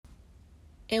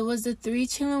It was the three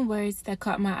chilling words that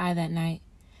caught my eye that night.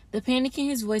 The panic in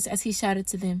his voice as he shouted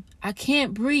to them, "I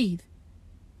can't breathe."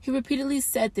 He repeatedly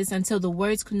said this until the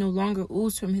words could no longer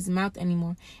ooze from his mouth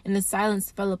anymore, and the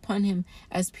silence fell upon him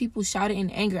as people shouted in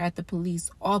anger at the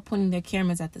police, all pointing their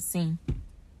cameras at the scene.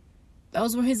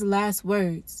 Those were his last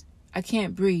words. "I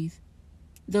can't breathe."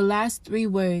 The last three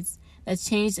words that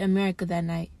changed America that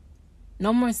night.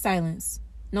 No more silence.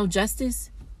 No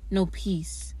justice. No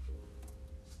peace.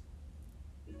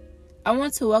 I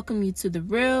want to welcome you to The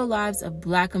Real Lives of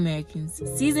Black Americans,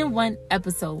 Season 1,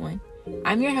 Episode 1.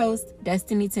 I'm your host,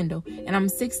 Destiny Tyndall, and I'm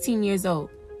 16 years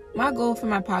old. My goal for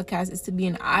my podcast is to be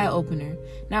an eye-opener,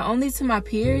 not only to my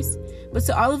peers, but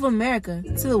to all of America,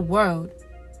 to the world,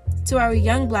 to our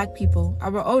young Black people,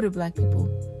 our older Black people,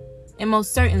 and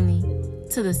most certainly,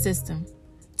 to the system.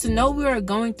 To know we are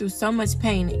going through so much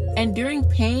pain, and during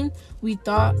pain, we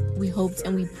thought, we hoped,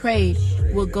 and we prayed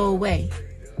would go away.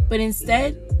 But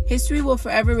instead, history will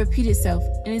forever repeat itself,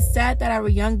 and it's sad that our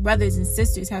young brothers and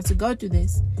sisters have to go through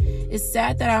this. It's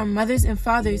sad that our mothers and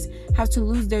fathers have to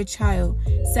lose their child.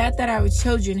 Sad that our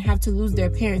children have to lose their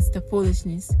parents to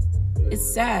foolishness. It's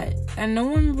sad, and no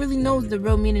one really knows the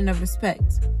real meaning of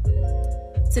respect.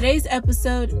 Today's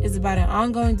episode is about an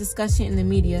ongoing discussion in the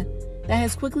media that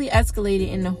has quickly escalated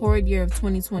in the horrid year of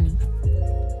 2020.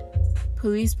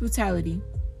 Police brutality.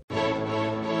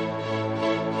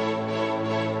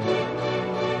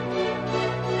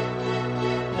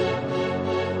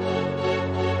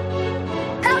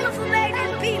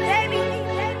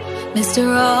 Mr.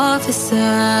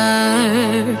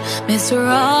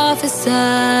 Officer,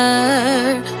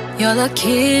 y'all are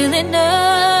killing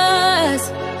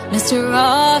us. Mr.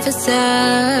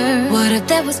 Officer, what if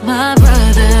that was my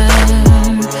brother?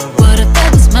 What if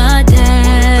that was my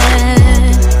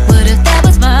dad? What if that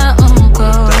was my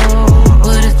uncle?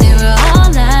 What if they were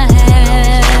all I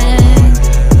had?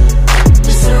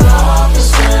 Mr.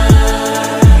 Officer,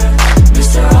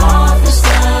 Mr.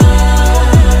 Officer,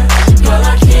 y'all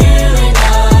are killing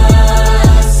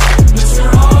us. Mr.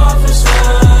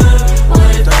 Officer, what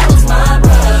if that was my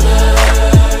brother?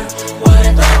 What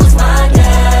if that was my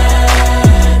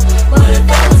dad? What if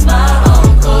that was my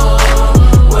uncle?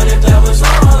 What if that was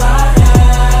all I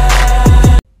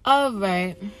had?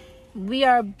 Alright, we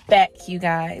are back, you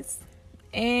guys.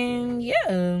 And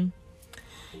yeah,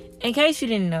 in case you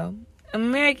didn't know,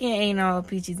 American ain't all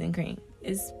peaches and cream,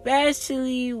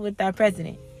 especially with our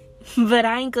president. But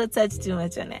I ain't gonna touch too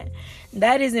much on that.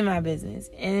 That isn't my business,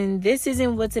 and this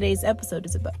isn't what today's episode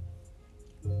is about.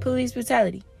 Police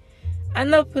brutality. I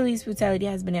know police brutality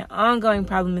has been an ongoing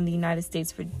problem in the United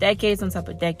States for decades on top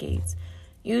of decades.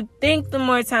 You'd think the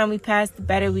more time we pass, the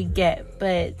better we get,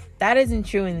 but that isn't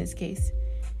true in this case.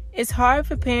 It's hard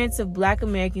for parents of Black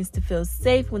Americans to feel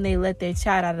safe when they let their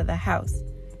child out of the house.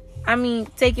 I mean,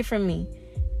 take it from me.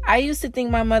 I used to think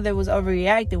my mother was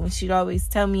overreacting when she'd always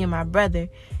tell me and my brother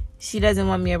she doesn't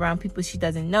want me around people she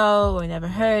doesn't know or never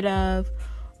heard of,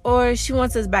 or she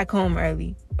wants us back home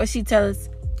early, or she'd tell us,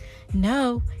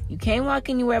 "No, you can't walk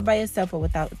anywhere by yourself or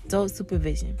without adult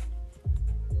supervision."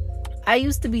 I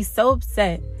used to be so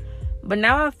upset, but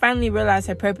now I finally realized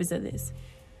her purpose of this.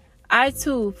 I,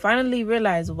 too, finally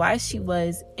realized why she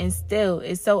was and still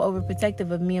is so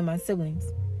overprotective of me and my siblings.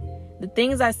 The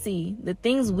things I see, the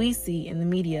things we see in the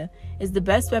media, is the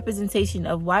best representation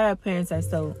of why our parents are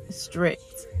so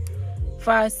strict.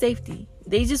 For our safety,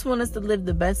 they just want us to live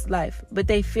the best life, but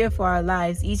they fear for our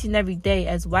lives each and every day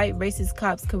as white racist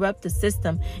cops corrupt the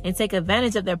system and take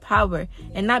advantage of their power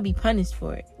and not be punished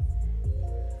for it.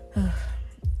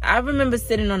 I remember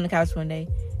sitting on the couch one day,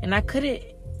 and I couldn't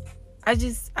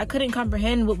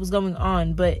comprehend what was going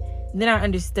on, but then I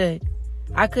understood.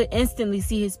 I could instantly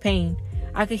see his pain.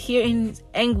 I could hear his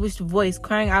anguished voice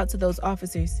crying out to those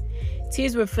officers.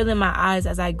 Tears were filling my eyes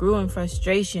as I grew in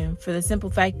frustration, for the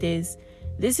simple fact is,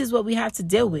 this is what we have to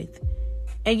deal with.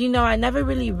 And I never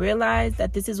really realized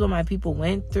that this is what my people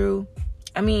went through.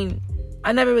 I mean,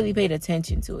 I never really paid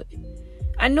attention to it.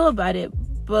 I knew about it,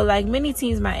 but like many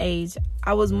teens my age,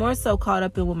 I was more so caught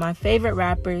up in what my favorite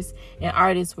rappers and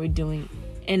artists were doing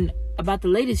and about the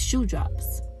latest shoe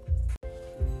drops.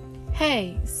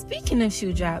 Hey, speaking of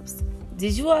shoe drops,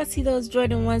 did you all see those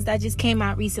Jordan 1s that just came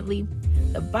out recently?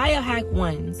 The Biohack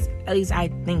 1s. At least I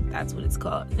think that's what it's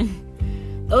called.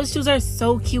 Those shoes are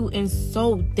so cute and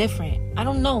so different. I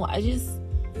don't know. I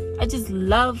just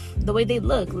love the way they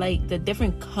look. Like the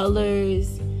different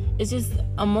colors. It's just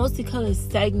a multicolored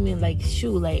segment like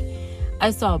shoe. Like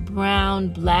I saw brown,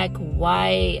 black,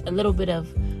 white, a little bit of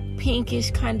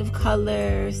pinkish kind of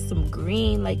color, some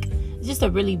green. Like just a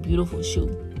really beautiful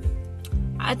shoe.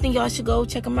 I think y'all should go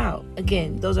check them out.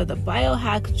 Again, those are the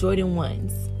Biohack Jordan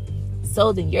 1s,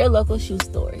 sold in your local shoe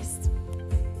stores.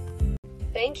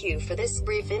 Thank you for this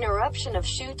brief interruption of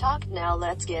Shoe Talk. Now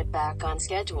let's get back on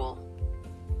schedule.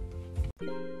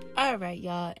 Alright,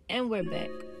 y'all, and we're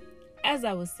back. As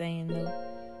I was saying, though,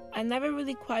 I never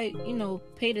really quite,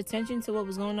 paid attention to what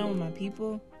was going on with my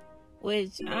people,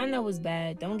 which I know was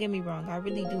bad. Don't get me wrong, I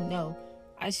really do know.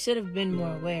 I should have been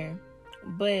more aware.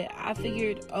 But I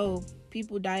figured,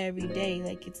 people die every day,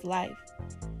 like it's life.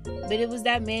 But it was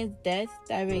that man's death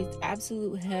that raised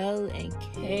absolute hell and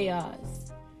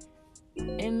chaos.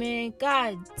 And man,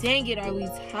 god dang it, are we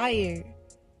tired.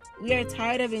 We are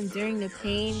tired of enduring the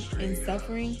pain and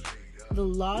suffering, the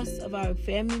loss of our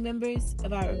family members,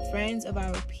 of our friends, of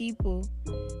our people,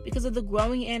 because of the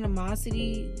growing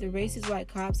animosity the racist white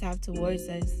cops have towards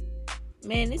us.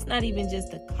 Man, it's not even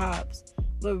just the cops,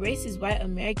 but racist white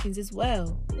Americans as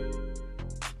well.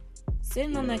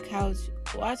 Sitting on the couch,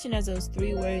 watching as those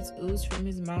 3 words ooze from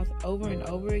his mouth over and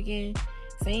over again,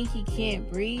 saying he can't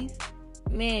breathe.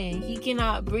 Man, he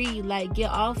cannot breathe, like,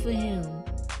 get off of him.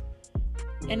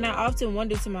 And I often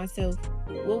wonder to myself,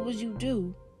 what would you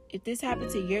do? If this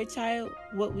happened to your child,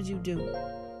 what would you do?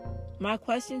 My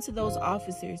question to those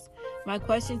officers, my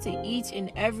question to each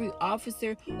and every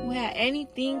officer who had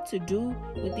anything to do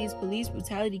with these police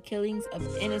brutality killings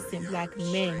of innocent black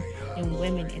men and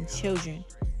women and children.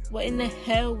 What in the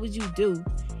hell would you do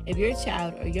if your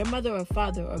child or your mother or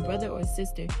father or brother or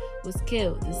sister was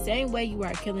killed the same way you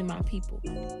are killing my people?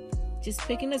 Just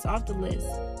picking us off the list,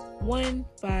 one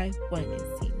by one, it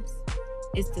seems.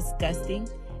 It's disgusting,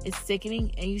 it's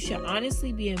sickening, and you should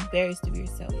honestly be embarrassed of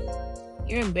yourself.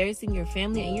 You're embarrassing your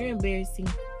family and you're embarrassing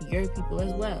your people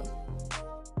as well.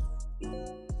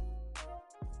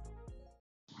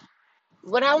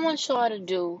 What I want y'all to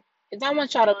do is I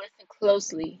want y'all to listen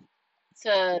closely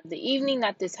to the evening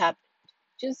that this happened.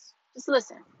 Just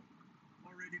listen.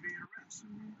 Already being arrested.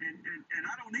 And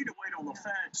I don't need to wait on the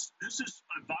feds. This is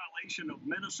a violation of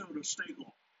Minnesota state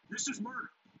law. This is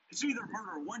murder. It's either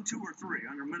murder 1, 2, or 3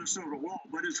 under Minnesota law,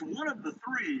 but it's one of the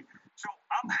 3. So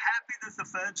I'm happy that the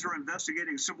feds are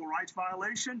investigating civil rights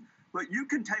violation, but you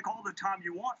can take all the time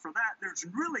you want for that. There's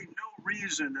really no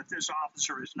reason that this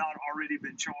officer has not already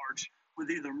been charged with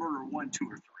either murder 1, 2,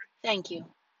 or 3. Thank you.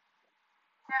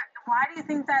 Yeah, why do you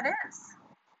think that is?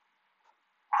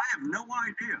 I have no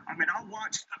idea. I mean, I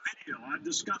watched the video. I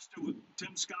discussed it with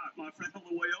Tim Scott, my friend, on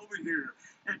the way over here.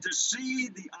 And to see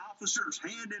the officer's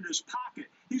hand in his pocket,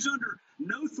 he's under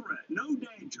no threat, no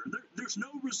danger. There's no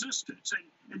resistance.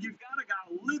 And you've got a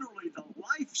guy literally the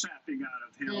life sapping out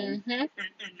of him. And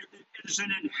it is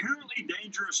an inherently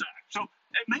dangerous act. So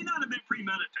it may not have been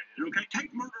premeditated, okay?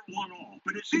 Take murder 1 off.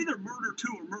 But it's either murder 2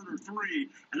 or murder 3.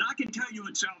 And I can tell you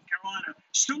in South Carolina,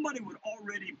 somebody would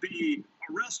already be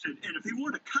arrested. And if he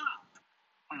weren't a cop,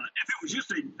 if it was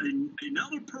just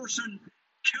another person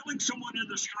killing someone in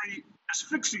the street,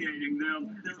 asphyxiating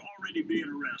them, there'd already be an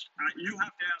arrest. You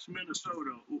have to ask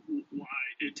Minnesota why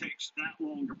it takes that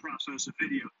long to process a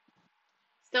video.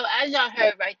 So as y'all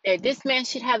heard right there, this man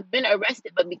should have been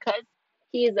arrested, but because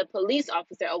he is a police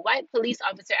officer, a white police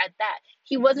officer at that,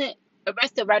 he wasn't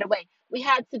arrested right away. We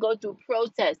had to go through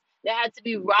protests. There had to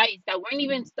be riots that weren't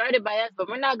even started by us, but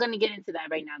we're not going to get into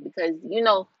that right now because,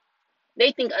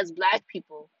 they think us black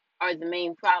people are the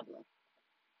main problem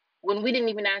when we didn't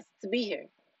even ask to be here.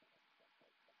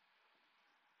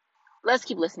 Let's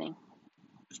keep listening.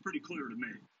 It's pretty clear to me.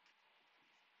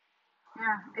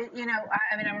 Yeah,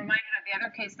 I'm reminded of the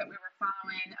other case that we were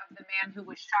following of the man who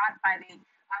was shot by the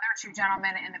other 2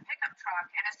 gentlemen in the pickup truck.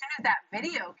 And as soon as that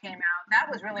video came out,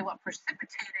 that was really what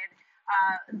precipitated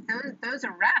those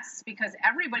arrests because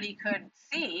everybody could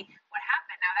see what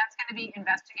happened. Now that's going to be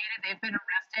investigated. They've been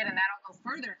arrested, and that'll go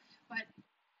further. But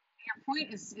your point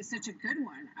is such a good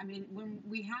one. I mean, when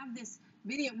we have this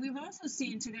video, we've also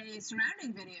seen today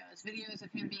surrounding videos of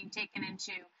him being taken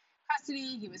into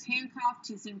custody. He was handcuffed.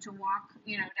 He seemed to walk,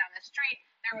 down the street.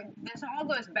 This all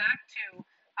goes back to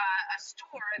a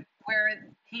store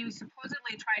where he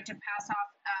supposedly tried to pass off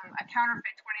a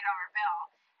counterfeit $20 bill,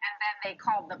 and then they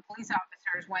called the police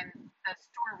officers when the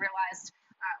store realized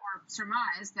or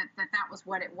surmised that was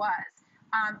what it was.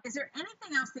 Is there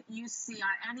anything else that you see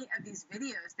on any of these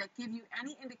videos that give you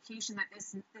any indication that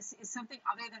this is something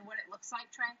other than what it looks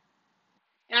like, Trey?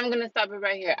 And I'm going to stop it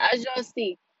right here. As y'all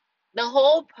see, the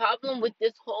whole problem with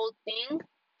this whole thing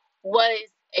was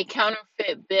a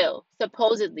counterfeit bill,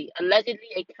 supposedly,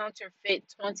 allegedly a counterfeit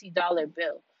 $20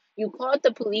 bill. You called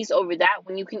the police over that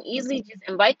when you can easily just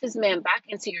invite this man back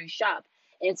into your shop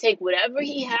and take whatever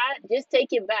he had, just take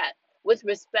it back with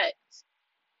respect.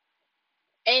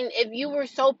 And if you were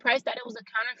so pressed that it was a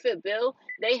counterfeit bill,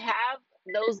 they have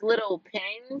those little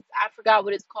pins. I forgot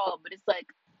what it's called, but it's like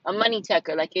a money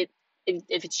checker. Like if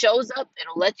it shows up,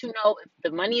 it'll let you know if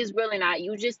the money is real or not.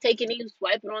 You just take it and you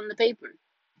swipe it on the paper,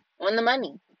 on the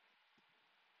money.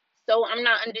 So I'm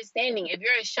not understanding. If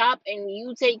you're a shop and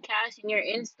you take cash and you're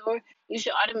in store, you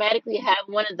should automatically have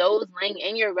one of those laying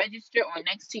in your register or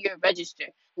next to your register.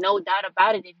 No doubt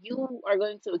about it. If you are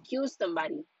going to accuse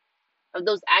somebody of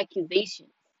those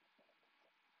accusations,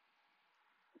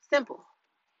 simple.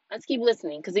 Let's keep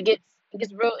listening because it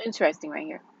gets real interesting right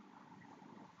here.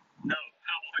 No,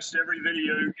 I watched every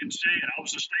video you can see, and I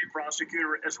was a state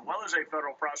prosecutor as well as a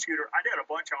federal prosecutor. I did a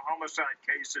bunch of homicide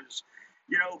cases.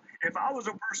 You know, if I was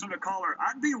a person of color,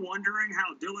 I'd be wondering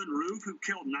how Dylan Roof, who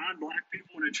killed 9 black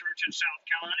people in a church in South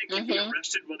Carolina, can be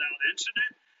arrested without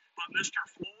incident. But Mr.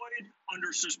 Floyd,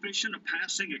 under suspicion of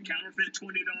passing a counterfeit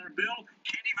 $20 bill,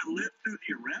 can't even live through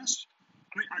the arrest.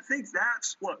 I mean, I think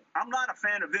look, I'm not a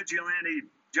fan of vigilante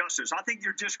justice. I think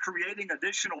you're just creating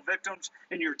additional victims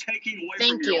and you're taking away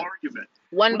from your argument.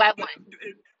 One by one.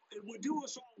 It would do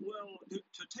us all well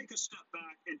to take a step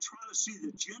back and try to see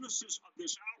the genesis of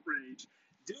this outrage.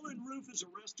 Dylan Roof is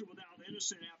arrested without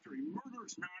innocent after he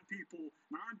murders 9 people,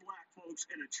 9 black folks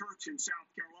in a church in South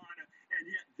Carolina, and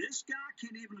yet this guy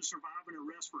can't even survive an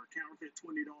arrest for a counterfeit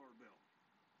 $20 bill.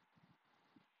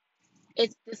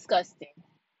 It's disgusting.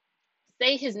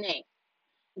 Say his name.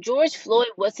 George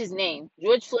Floyd was his name.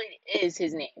 George Floyd is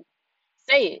his name.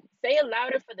 Say it. Say it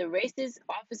louder for the racist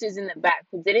officers in the back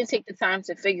who didn't take the time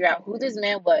to figure out who this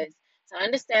man was, to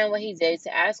understand what he did,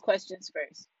 to ask questions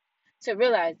first, to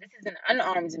realize this is an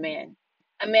unarmed man,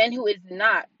 a man who is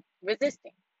not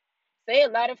resisting. Say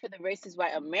it louder for the racist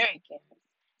white Americans.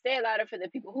 Say it louder for the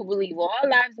people who believe all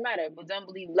lives matter but don't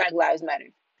believe Black lives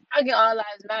matter. How can all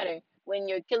lives matter when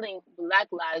you're killing Black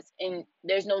lives and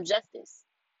there's no justice?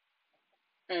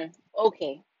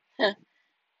 Okay.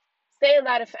 Say it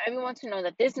louder for everyone to know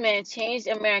that this man changed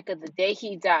America the day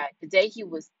he died, the day he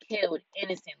was killed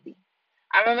innocently.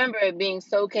 I remember it being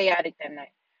so chaotic that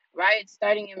night. Riots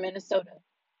starting in Minnesota,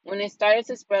 when it started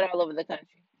to spread all over the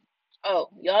country. Oh,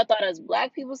 y'all thought us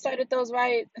black people started those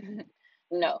riots?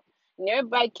 No.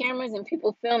 Nearby cameras and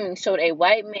people filming showed a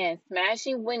white man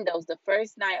smashing windows the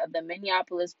first night of the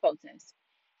Minneapolis protest.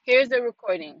 Here's the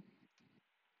recording.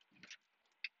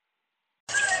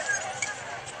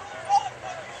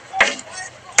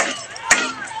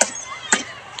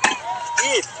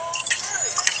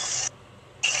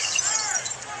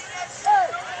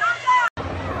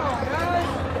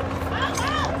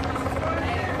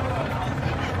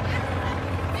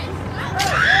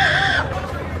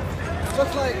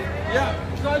 Looks like, yeah.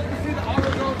 So as you can see, the auto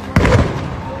goes.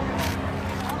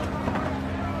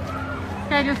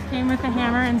 Guy just came with a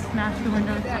hammer and smashed the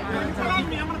windows. Follow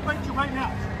me. I'm gonna fight you right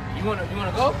now. You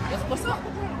wanna go? What's up?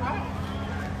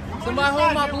 Somebody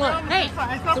hold my blunt. Hey!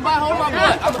 Somebody hold my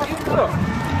blunt. I'm gonna give it up.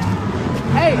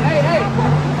 Hey!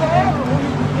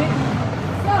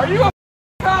 Are you a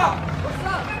cop? What's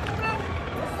up?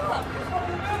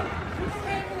 You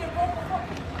came in and broke the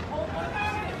fucking whole thing.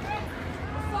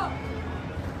 What's up?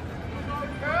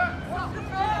 What's the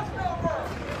fast number?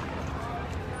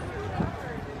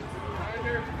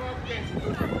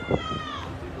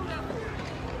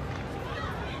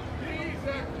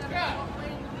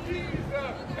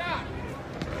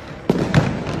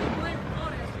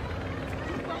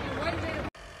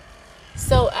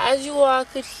 So as you all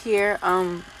could hear,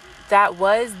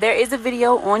 there is a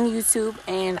video on YouTube,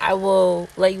 and I will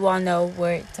let you all know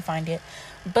where to find it.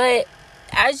 But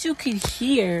as you could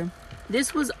hear,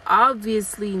 this was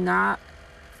obviously not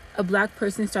a black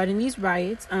person starting these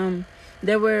riots.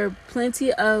 There were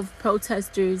plenty of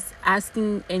protesters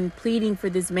asking and pleading for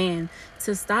this man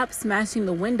to stop smashing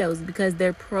the windows because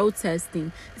they're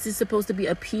protesting. This is supposed to be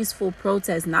a peaceful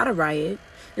protest, not a riot.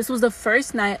 This was the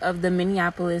first night of the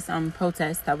Minneapolis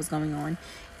protest that was going on.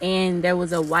 And there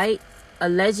was a white,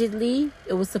 allegedly,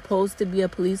 it was supposed to be a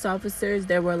police officer.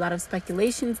 There were a lot of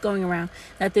speculations going around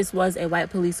that this was a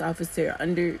white police officer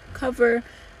undercover,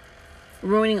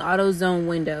 ruining AutoZone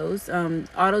windows.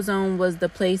 AutoZone was the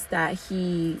place that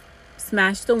he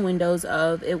smashed the windows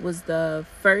of. It was the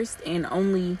first and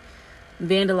only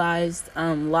vandalized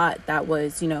lot that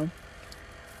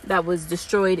was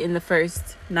destroyed in the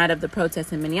first night of the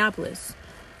protest in Minneapolis.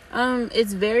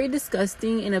 It's very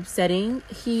disgusting and upsetting.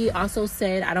 He also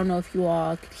said, I don't know if you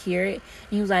all could hear it,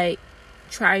 he was like,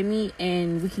 try me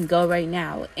and we can go right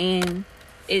now. And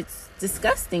it's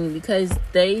disgusting because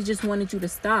they just wanted you to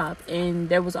stop. And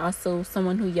there was also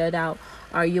someone who yelled out,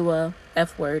 are you a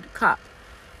F-word cop?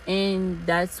 And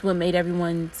that's what made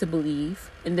everyone to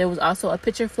believe. And there was also a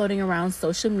picture floating around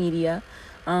social media,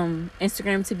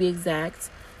 Instagram to be exact,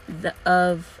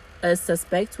 of a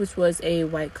suspect, which was a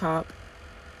white cop.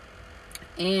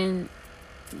 And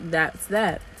that's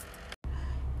that.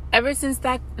 Ever since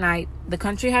that night, the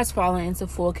country has fallen into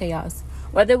full chaos.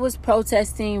 Whether it was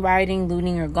protesting, rioting,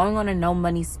 looting, or going on a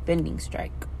no-money spending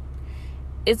strike.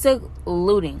 It took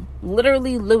looting,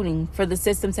 literally looting, for the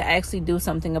system to actually do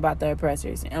something about the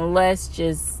oppressors. And let's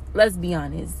be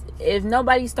honest. If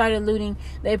nobody started looting,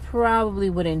 they probably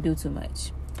wouldn't do too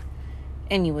much.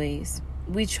 Anyways,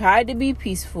 we tried to be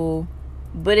peaceful,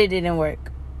 but it didn't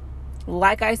work.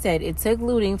 Like I said, it took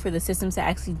looting for the system to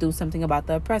actually do something about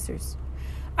the oppressors.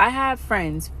 I have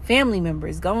friends, family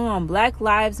members going on Black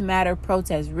Lives Matter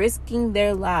protests, risking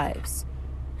their lives.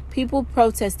 People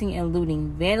protesting and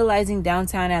looting, vandalizing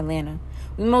downtown Atlanta.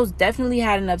 We most definitely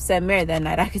had an upset mayor that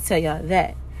night, I can tell y'all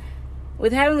that.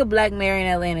 With having a black mayor in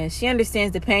Atlanta, she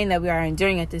understands the pain that we are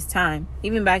enduring at this time,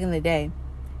 even back in the day.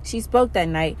 She spoke that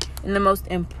night, and the most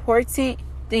important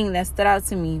thing that stood out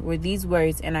to me were these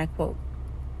words, and I quote,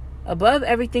 "Above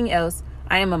everything else,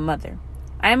 I am a mother.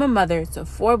 I am a mother to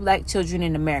 4 black children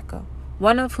in America,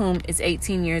 one of whom is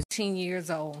 18 years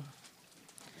old.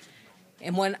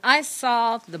 And when I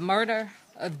saw the murder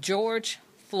of George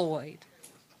Floyd,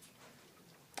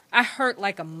 I hurt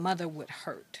like a mother would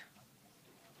hurt.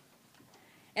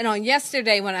 And on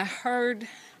yesterday, when I heard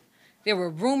there were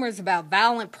rumors about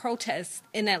violent protests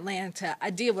in Atlanta,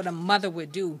 I did what a mother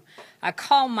would do. I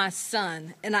called my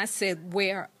son and I said,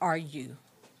 "Where are you?"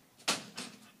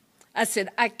 I said,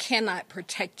 "I cannot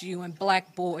protect you, and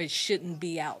black boys shouldn't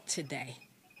be out today.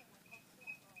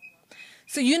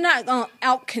 So you're not going to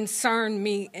out-concern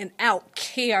me and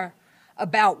out-care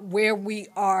about where we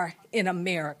are in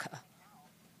America."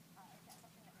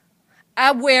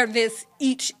 I wear this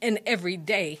each and every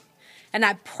day, and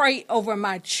I pray over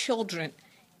my children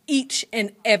each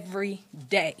and every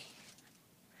day.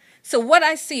 So what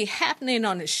I see happening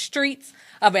on the streets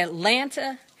of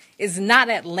Atlanta is not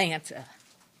Atlanta.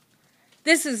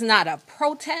 This is not a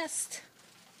protest.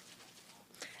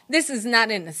 This is not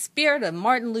in the spirit of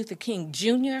Martin Luther King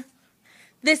Jr.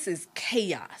 This is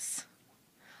chaos.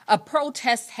 A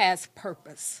protest has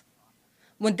purpose.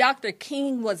 When Dr.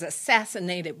 King was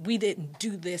assassinated, we didn't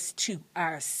do this to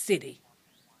our city.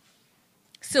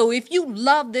 So if you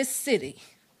love this city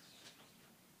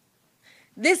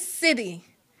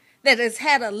that has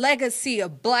had a legacy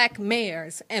of black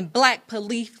mayors and black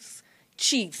police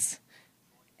chiefs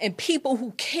and people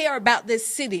who care about this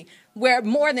city, where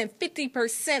more than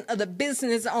 50% of the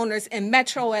business owners in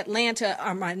Metro Atlanta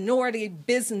are minority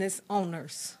business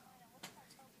owners.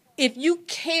 If you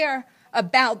care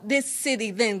about this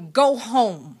city, then go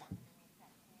home.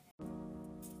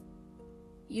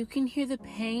 You can hear the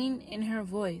pain in her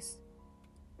voice.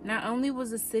 Not only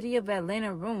was the city of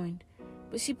Atlanta ruined,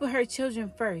 but she put her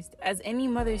children first, as any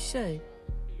mother should.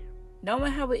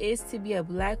 Knowing how it is to be a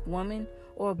black woman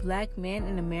or a black man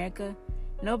in America,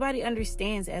 nobody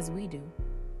understands as we do.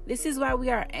 This is why we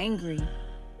are angry.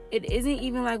 It isn't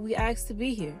even like we asked to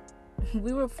be here.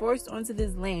 We were forced onto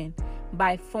this land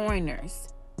by foreigners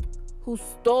who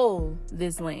stole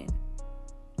this land,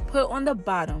 put on the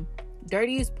bottom,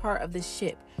 dirtiest part of the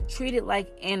ship, treated like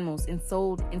animals and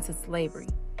sold into slavery,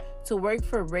 to work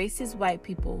for racist white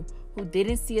people who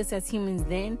didn't see us as humans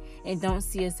then and don't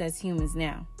see us as humans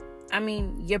now. I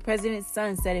mean, your president's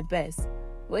son said it best.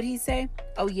 What'd he say?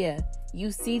 Oh yeah,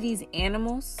 you see these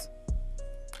animals?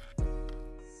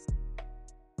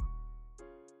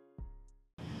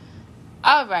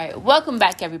 All right, welcome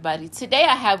back, everybody. Today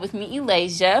I have with me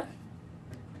Elijah.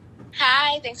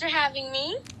 Hi, thanks for having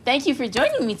me. Thank you for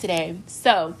joining me today.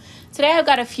 So, today I've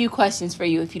got a few questions for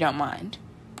you, if you don't mind.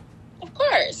 Of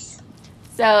course.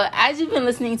 So, as you've been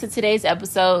listening to today's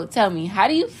episode, tell me, how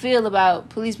do you feel about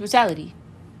police brutality?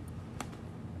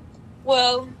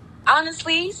 Well,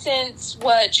 honestly, since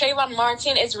Trayvon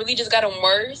Martin, it's really just gotten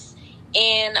worse.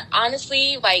 And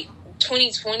honestly,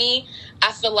 2020,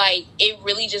 I feel like it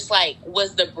really just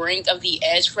was the brink of the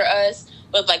edge for us.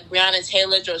 With Breonna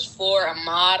Taylor, George Floyd,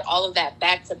 Ahmaud, all of that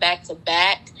back to back to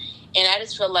back. And I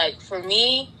just feel like, for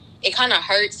me, it kind of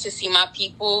hurts to see my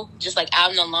people just out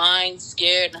in the line,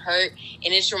 scared and hurt.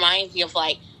 And it just reminds me of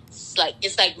it's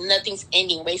like nothing's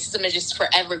ending. Racism is just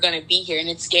forever going to be here, and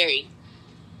it's scary.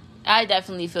 I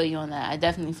definitely feel you on that. I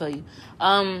definitely feel you.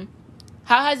 How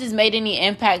has this made any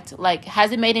impact?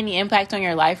 Has it made any impact on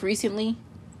your life recently?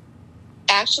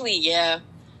 Actually, yeah.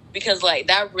 Because,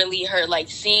 that really hurt.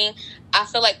 Seeing, I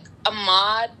feel like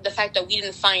Ahmaud, the fact that we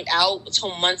didn't find out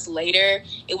until months later,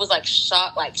 it was like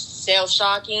shell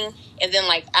shocking. And then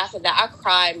like after that, I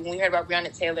cried when we heard about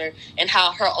Breonna Taylor and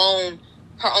how her own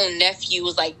nephew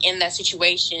was like in that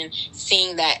situation,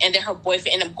 seeing that, and then her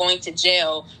boyfriend ended up going to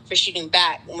jail for shooting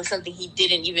back with something he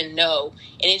didn't even know,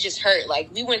 and it just hurt. Like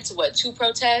we went to 2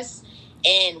 protests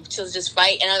and to just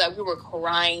fight, and I was like, we were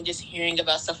crying just hearing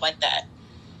about stuff like that.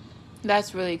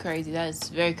 That's really crazy. That is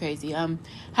very crazy.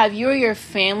 Have you or your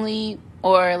family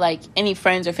or like any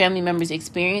friends or family members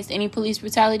experienced any police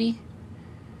brutality?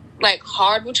 Like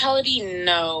hard brutality,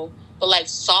 no, but like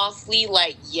softly,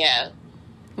 like yeah.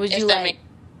 Would you like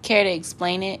care to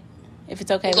explain it, if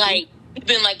it's okay? Like we've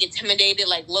been like intimidated,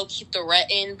 like low key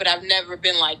threatened, but I've never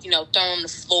been like thrown on the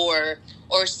floor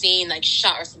or seen like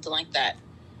shot or something like that.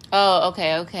 Oh,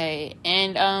 okay.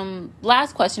 And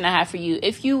last question I have for you.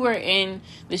 If you were in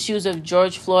the shoes of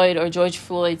George Floyd or George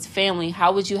Floyd's family,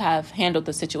 how would you have handled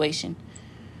the situation?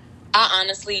 I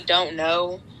honestly don't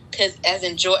know, because as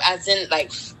in George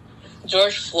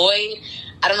Floyd,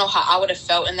 I don't know how I would have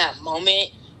felt in that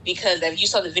moment, because if you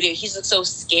saw the video, he looked so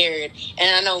scared.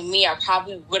 And I know me, I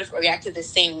probably would have reacted the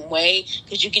same way,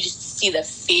 because you could just see the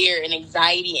fear and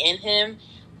anxiety in him.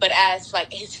 But as,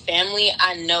 like, his family,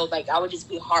 I know, like, I would just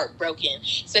be heartbroken.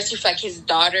 Especially for, like, his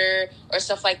daughter or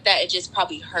stuff like that. It just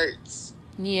probably hurts.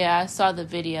 Yeah, I saw the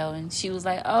video, and she was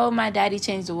like, oh, my daddy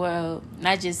changed the world. And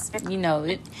I just, it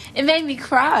made me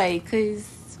cry,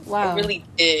 because, wow. It really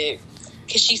did.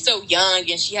 Because she's so young,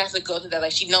 and she has to go through that.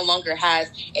 Like, she no longer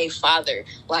has a father.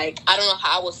 Like, I don't know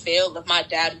how I would feel if my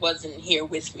dad wasn't here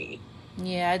with me.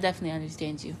 Yeah, I definitely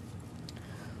understand you.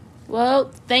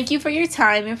 Well, thank you for your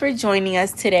time and for joining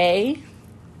us today.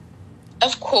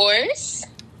 Of course.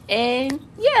 And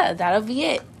yeah, that'll be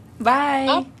it. Bye.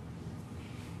 Oh.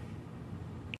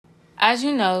 As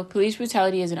you know, police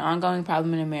brutality is an ongoing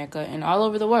problem in America and all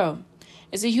over the world.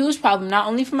 It's a huge problem not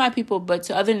only for my people, but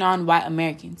to other non-white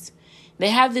Americans.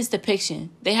 They have this depiction.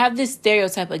 They have this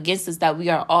stereotype against us that we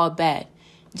are all bad.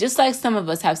 Just like some of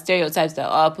us have stereotypes that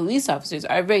all police officers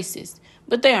are racist.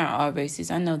 But they aren't all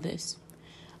racist. I know this.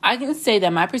 I can say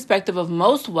that my perspective of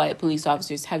most white police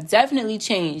officers have definitely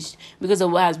changed because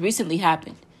of what has recently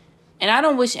happened. And I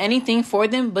don't wish anything for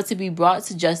them but to be brought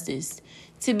to justice,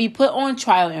 to be put on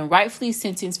trial and rightfully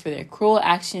sentenced for their cruel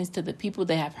actions to the people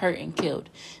they have hurt and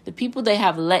killed, the people they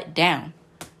have let down.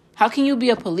 How can you be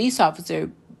a police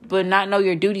officer but not know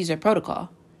your duties or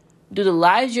protocol? Do the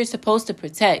lives you're supposed to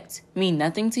protect mean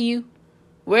nothing to you?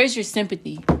 Where's your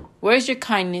sympathy? Where's your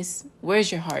kindness?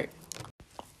 Where's your heart?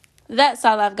 That's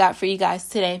all I've got for you guys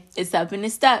today. It's up and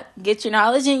it's stuck. Get your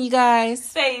knowledge in, you guys.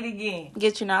 Say it again.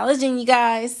 Get your knowledge in, you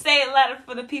guys. Say it louder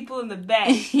for the people in the back.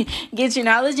 Get your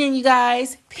knowledge in, you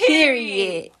guys.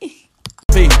 Period.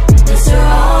 Mr.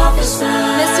 Officer.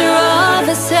 Mr.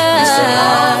 Officer. Mr.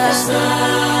 Officer.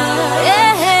 Yeah.